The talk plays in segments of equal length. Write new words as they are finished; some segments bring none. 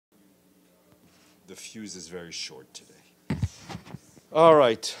The fuse is very short today. All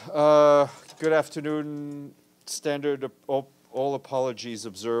right. Good afternoon. Standard, all apologies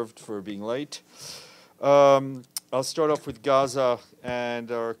observed for being late. I'll start off with Gaza,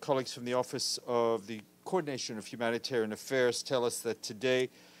 and our colleagues from the Office of the Coordination of Humanitarian Affairs tell us that today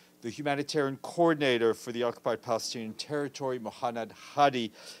the humanitarian coordinator for the occupied Palestinian territory, Mohanad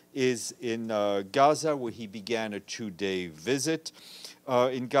Hadi, is in Gaza, where he began a two-day visit.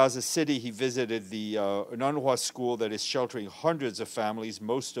 In Gaza City, he visited an UNRWA school that is sheltering hundreds of families,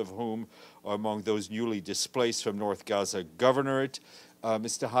 most of whom are among those newly displaced from North Gaza Governorate.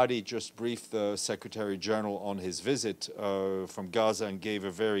 Mr. Hadi just briefed the Secretary General on his visit from Gaza and gave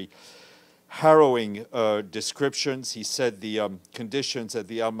a very harrowing descriptions. He said the conditions at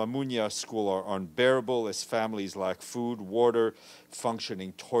the Al Mamounia school are unbearable as families lack food, water,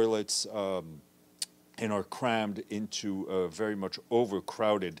 functioning toilets, and are crammed into very much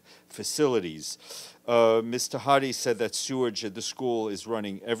overcrowded facilities. Mr. Hadi said that sewage at the school is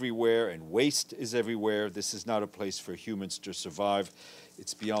running everywhere and waste is everywhere. This is not a place for humans to survive.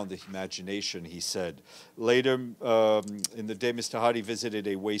 It's beyond the imagination, he said. Later in the day, Mr. Hadi visited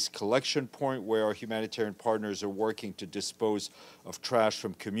a waste collection point where our humanitarian partners are working to dispose of trash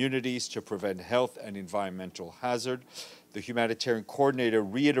from communities to prevent health and environmental hazard. The humanitarian coordinator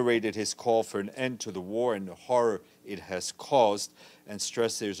reiterated his call for an end to the war and the horror it has caused, and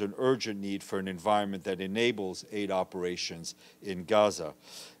stressed there's an urgent need for an environment that enables aid operations in Gaza.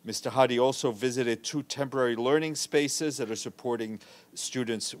 Mr. Hadi also visited two temporary learning spaces that are supporting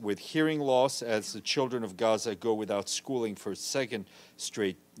students with hearing loss as the children of Gaza go without schooling for a second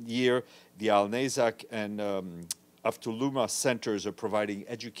straight year. The Al-Nazak and Aftuluma centers are providing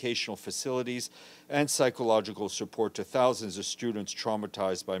educational facilities and psychological support to thousands of students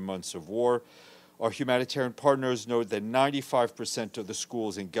traumatized by months of war. Our humanitarian partners note that 95% of the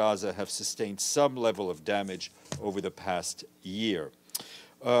schools in Gaza have sustained some level of damage over the past year.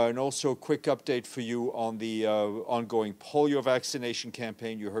 And also a quick update for you on the ongoing polio vaccination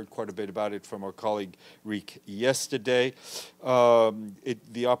campaign. You heard quite a bit about it from our colleague Rick yesterday.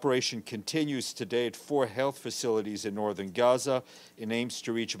 The operation continues today at 4 health facilities in northern Gaza and aims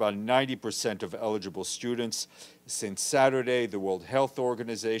to reach about 90% of eligible students. Since Saturday, the World Health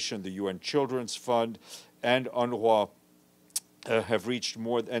Organization, the UN Children's Fund, and UNRWA have reached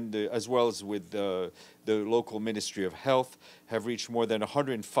more, and as well as with the local Ministry of Health, have reached more than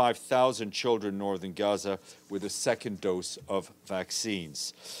 105,000 children in northern Gaza with a second dose of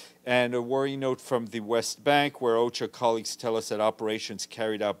vaccines. And a worrying note from the West Bank, where OCHA colleagues tell us that operations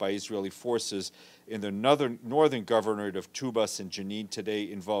carried out by Israeli forces in the northern governorate of Tubas and Jenin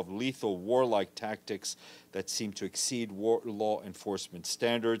today involved lethal warlike tactics that seem to exceed law enforcement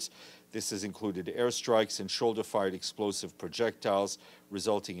standards. This has included airstrikes and shoulder-fired explosive projectiles,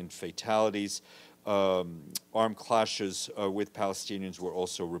 resulting in fatalities. Armed clashes with Palestinians were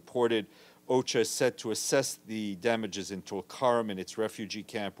also reported. OCHA is set to assess the damages in Tulkarm and its refugee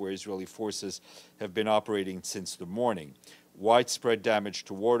camp, where Israeli forces have been operating since the morning. Widespread damage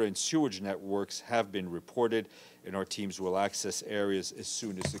to water and sewage networks have been reported, and our teams will access areas as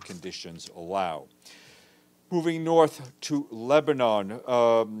soon as the conditions allow. Moving north to Lebanon,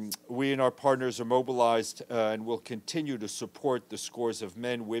 we and our partners are mobilized and will continue to support the scores of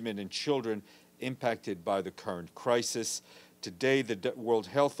men, women, and children impacted by the current crisis. Today, the World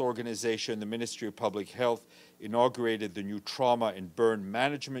Health Organization, the Ministry of Public Health, inaugurated the new Trauma and Burn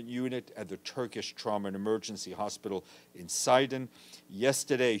Management Unit at the Turkish Trauma and Emergency Hospital in Sidon.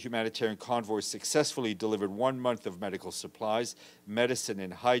 Yesterday, a humanitarian convoy successfully delivered 1 month of medical supplies, medicine,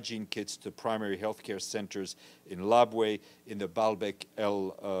 and hygiene kits to primary healthcare centers in Labwe in the Baalbek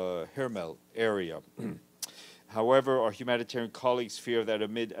El Hermel area. However, our humanitarian colleagues fear that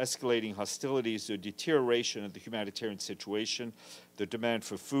amid escalating hostilities, the deterioration of the humanitarian situation, the demand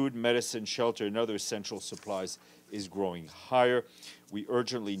for food, medicine, shelter, and other essential supplies is growing higher. We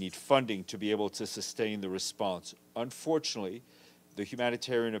urgently need funding to be able to sustain the response. Unfortunately, the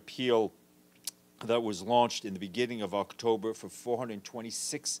humanitarian appeal that was launched in the beginning of October for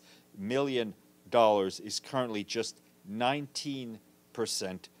 $426 million is currently just 19%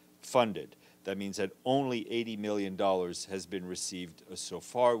 funded. That means that only $80 million has been received so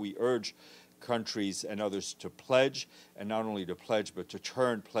far. We urge countries and others to pledge, and not only to pledge, but to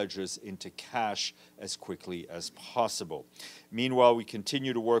turn pledges into cash as quickly as possible. Meanwhile, we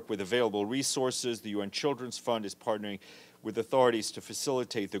continue to work with available resources. The UN Children's Fund is partnering with authorities to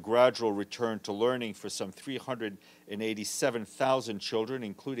facilitate the gradual return to learning for some 387,000 children,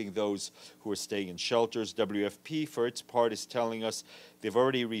 including those who are staying in shelters. WFP, for its part, is telling us they've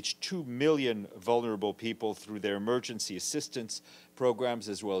already reached 2 million vulnerable people through their emergency assistance programs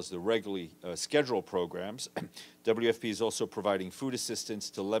as well as the regularly scheduled programs. WFP is also providing food assistance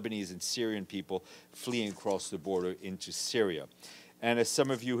to Lebanese and Syrian people fleeing across the border into Syria. And as some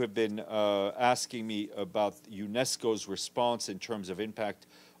of you have been asking me about UNESCO's response in terms of impact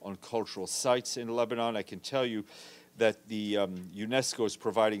on cultural sites in Lebanon, I can tell you that the UNESCO is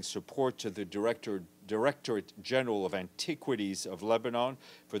providing support to the Directorate General of Antiquities of Lebanon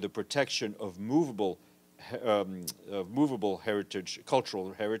for the protection of movable heritage,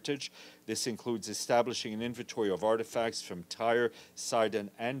 cultural heritage. This includes establishing an inventory of artifacts from Tyre,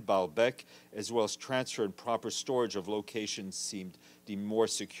 Sidon, and Baalbek, as well as transfer and proper storage of locations deemed more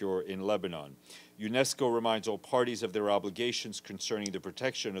secure in Lebanon. UNESCO reminds all parties of their obligations concerning the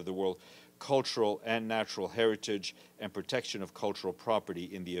protection of the world cultural and natural heritage and protection of cultural property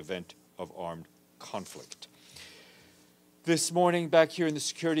in the event of armed conflict. This morning, back here in the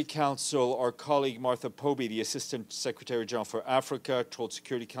Security Council, our colleague Martha Pobey, the Assistant Secretary General for Africa, told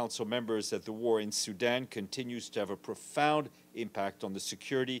Security Council members that the war in Sudan continues to have a profound impact on the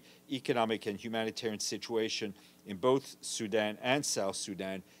security, economic, and humanitarian situation in both Sudan and South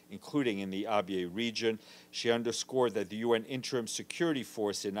Sudan, including in the Abyei region. She underscored that the UN Interim Security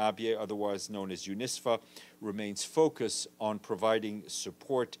Force in Abyei, otherwise known as UNISFA, remains focused on providing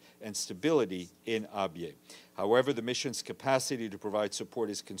support and stability in Abyei. However, the mission's capacity to provide support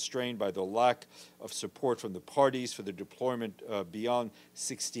is constrained by the lack of support from the parties for the deployment beyond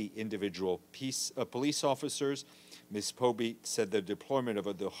 60 individual police officers. Ms. Pobey said the deployment of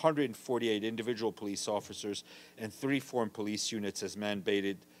the 148 individual police officers and 3 foreign police units as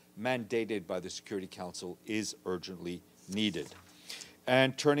mandated by the Security Council is urgently needed.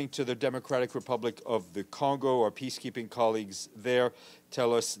 And turning to the Democratic Republic of the Congo, our peacekeeping colleagues there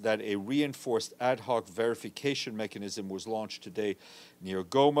tell us that a reinforced ad hoc verification mechanism was launched today near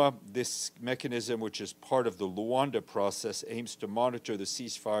Goma. This mechanism, which is part of the Luanda process, aims to monitor the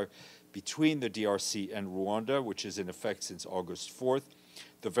ceasefire between the DRC and Rwanda, which is in effect since August 4th.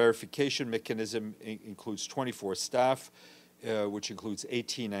 The verification mechanism includes 24 staff, which includes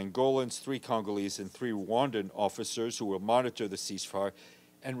 18 Angolans, 3 Congolese, and 3 Rwandan officers who will monitor the ceasefire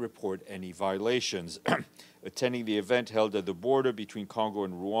and report any violations. Attending the event held at the border between Congo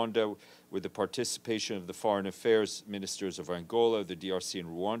and Rwanda with the participation of the foreign affairs ministers of Angola, the DRC, and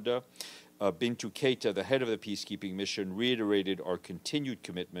Rwanda, Bintu Keita, the head of the peacekeeping mission, reiterated our continued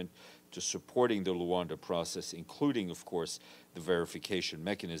commitment to supporting the Luanda process, including, of course, the verification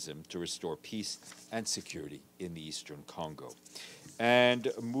mechanism to restore peace and security in the Eastern Congo.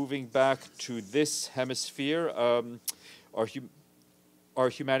 And moving back to this hemisphere, our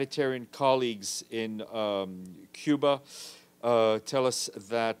humanitarian colleagues in Cuba tell us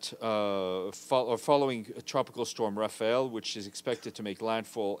that following Tropical Storm Rafael, which is expected to make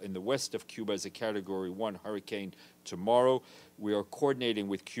landfall in the west of Cuba as a Category 1 hurricane tomorrow, we are coordinating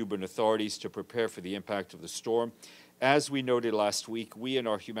with Cuban authorities to prepare for the impact of the storm. As we noted last week, we and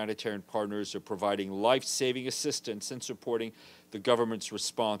our humanitarian partners are providing life-saving assistance and supporting the government's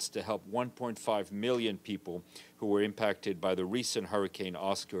response to help 1.5 million people who were impacted by the recent Hurricane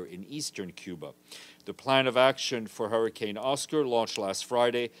Oscar in eastern Cuba. The plan of action for Hurricane Oscar, launched last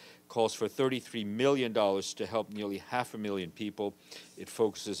Friday, calls for $33 million to help nearly 500,000 people. It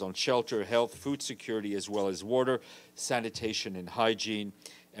focuses on shelter, health, food security, as well as water, sanitation, and hygiene.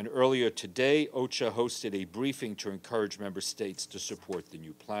 And earlier today, OCHA hosted a briefing to encourage member states to support the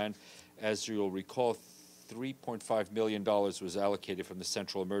new plan. As you'll recall, $3.5 million was allocated from the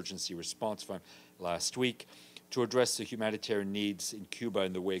Central Emergency Response Fund last week to address the humanitarian needs in Cuba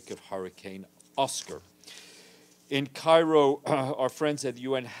in the wake of Hurricane Oscar. In Cairo, our friends at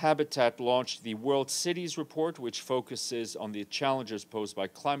UN Habitat launched the World Cities Report, which focuses on the challenges posed by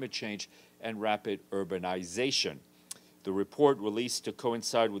climate change and rapid urbanization. The report, released to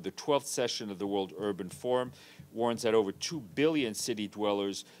coincide with the 12th session of the World Urban Forum, warns that over 2 billion city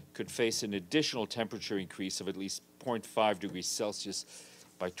dwellers could face an additional temperature increase of at least 0.5 degrees Celsius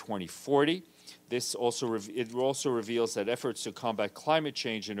by 2040. It also reveals that efforts to combat climate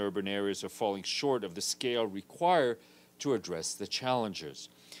change in urban areas are falling short of the scale required to address the challenges.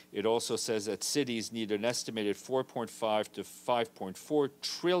 It also says that cities need an estimated $4.5 to $5.4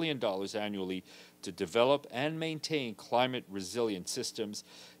 trillion annually to develop and maintain climate-resilient systems,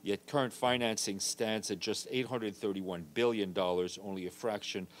 yet current financing stands at just $831 billion, only a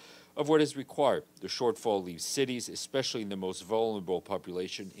fraction of what is required. The shortfall leaves cities, especially in the most vulnerable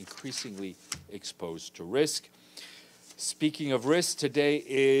population, increasingly exposed to risk. Speaking of risk, today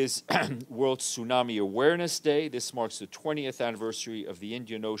is World Tsunami Awareness Day. This marks the 20th anniversary of the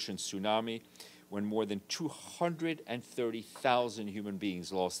Indian Ocean tsunami, when more than 230,000 human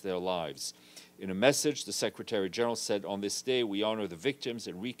beings lost their lives. In a message, the Secretary General said, "On this day, we honor the victims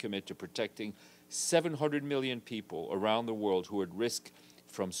and recommit to protecting 700 million people around the world who are at risk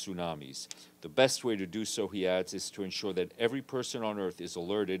from tsunamis. The best way to do so," he adds, "is to ensure that every person on Earth is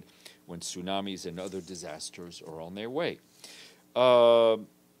alerted when tsunamis and other disasters are on their way."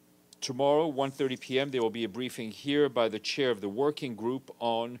 Tomorrow, 1:30 p.m., there will be a briefing here by the chair of the working group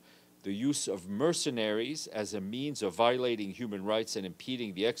on the use of mercenaries as a means of violating human rights and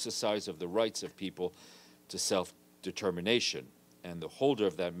impeding the exercise of the rights of people to self-determination. And the holder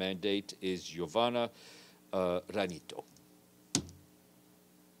of that mandate is Giovanna Ranito.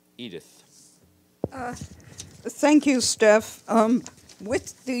 Edith. Thank you, Steph.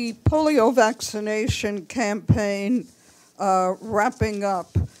 With the polio vaccination campaign wrapping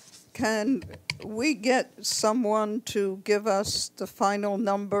up, can we get someone to give us the final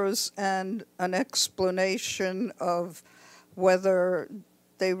numbers and an explanation of whether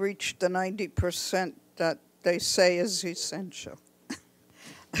they reached the 90% that they say is essential?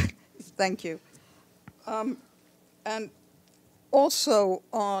 Thank you. And also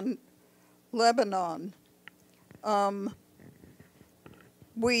on Lebanon,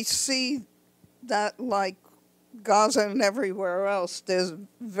 we see that, like Gaza and everywhere else, there's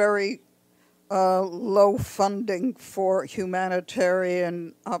very low funding for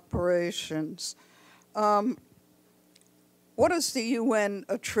humanitarian operations. What is the UN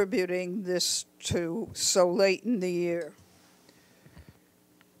attributing this to so late in the year?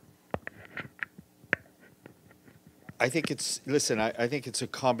 I think it's, listen, I think it's a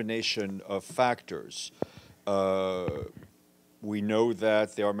combination of factors. We know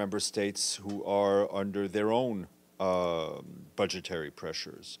that there are member states who are under their own budgetary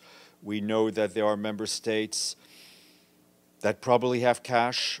pressures. We know that there are member states that probably have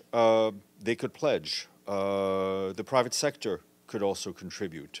cash they could pledge. The private sector could also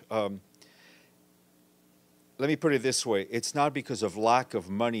contribute. Let me put it this way. It's not because of lack of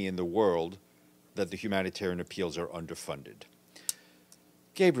money in the world that the humanitarian appeals are underfunded.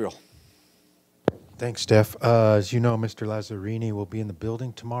 Gabriel. Thanks, Steph. As you know, Mr. Lazzarini will be in the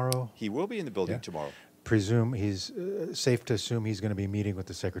building tomorrow. He will be in the building tomorrow. Presume he's safe to assume he's going to be meeting with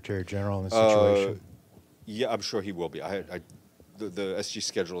the Secretary General in the situation. Yeah, I'm sure he will be. The SG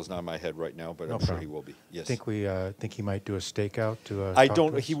schedule is not in my head right now, but I'm sure he will be. Yes. Think he might do a stakeout to. I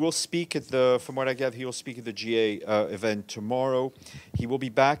don't. He will speak at the. From what I gather, he will speak at the GA event tomorrow. He will be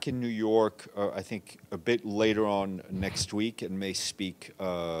back in New York. I think a bit later on next week, and may speak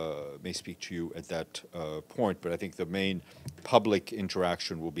to you at that point. But I think the main public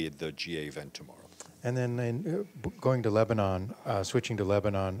interaction will be at the GA event tomorrow. And then going to Lebanon, switching to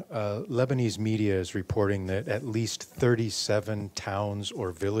Lebanon, Lebanese media is reporting that at least 37 towns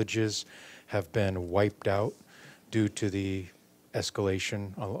or villages have been wiped out due to the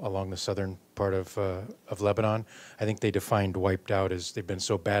escalation along the southern part of Lebanon. I think they defined wiped out as they've been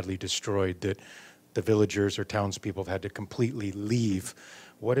so badly destroyed that the villagers or townspeople have had to completely leave.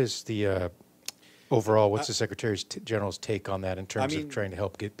 What is the overall, what's the Secretary General's take on that in terms of trying to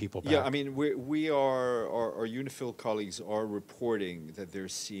help get people back? Yeah, I mean, our UNIFIL colleagues are reporting that they're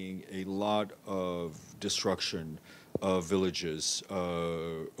seeing a lot of destruction of villages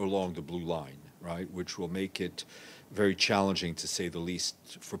along the blue line, right, which will make it very challenging, to say the least,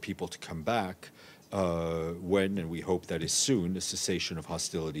 for people to come back when, and we hope that is soon, the cessation of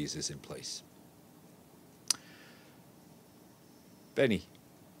hostilities is in place. Benny.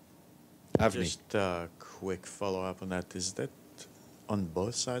 Avni. Just a quick follow-up on that. Is that on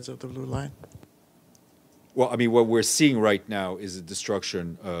both sides of the blue line? Well, I mean, what we're seeing right now is a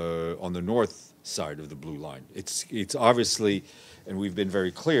destruction on the north side of the blue line. It's obviously, and we've been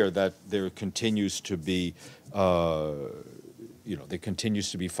very clear that there continues to be, there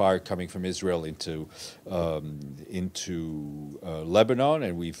continues to be fire coming from Israel into Lebanon,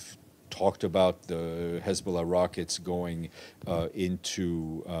 and we've talked about the Hezbollah rockets going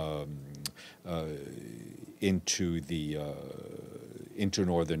into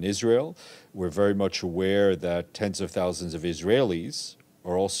northern Israel. We're very much aware that tens of thousands of Israelis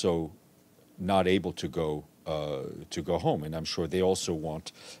are also not able to go home, and I'm sure they also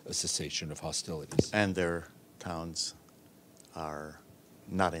want a cessation of hostilities. And their towns are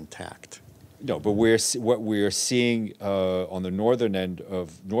not intact. No, but what we're seeing on the northern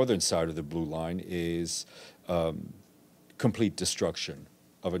side of the blue line is complete destruction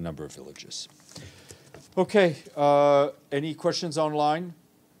of a number of villages. Okay, any questions online?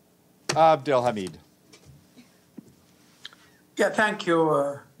 Abdelhamid. Yeah, thank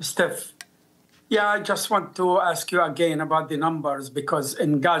you, Steph. Yeah, I just want to ask you again about the numbers, because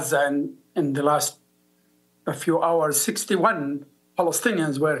in Gaza, in the last a few hours, 61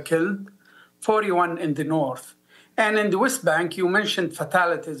 Palestinians were killed, 41 in the north. And in the West Bank, you mentioned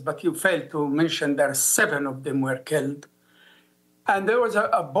fatalities, but you failed to mention there are 7 of them were killed. And there was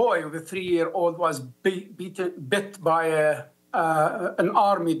a boy of a 3-year-old was bit by an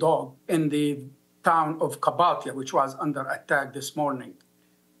army dog in the town of Qabatia, which was under attack this morning.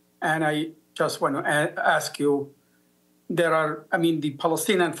 And I just want to ask you, the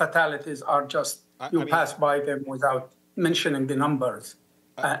Palestinian fatalities are just, pass by them without mentioning the numbers.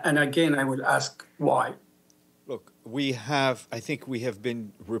 And again, I will ask why. Look, I think we have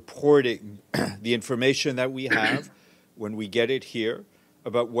been reporting the information that we have when we get it here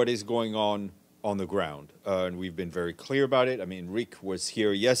about what is going on the ground. And we've been very clear about it. I mean, Rick was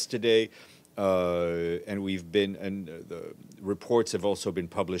here yesterday, and the reports have also been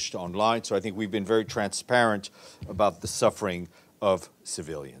published online. So I think we've been very transparent about the suffering of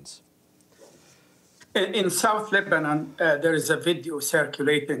civilians. In South Lebanon, there is a video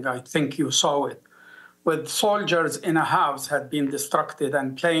circulating, I think you saw it, with soldiers in a house had been destructed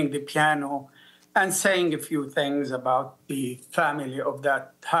and playing the piano and saying a few things about the family of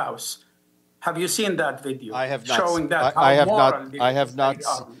that house. Have you seen that video? I have not. Showing that I have moral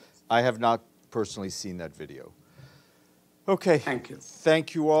not. I have not personally seen that video. Okay. Thank you.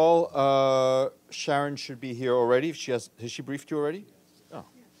 Thank you all. Sharon should be here already. Has she briefed you already? Oh,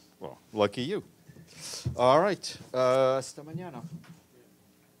 well, lucky you. All right. Hasta mañana.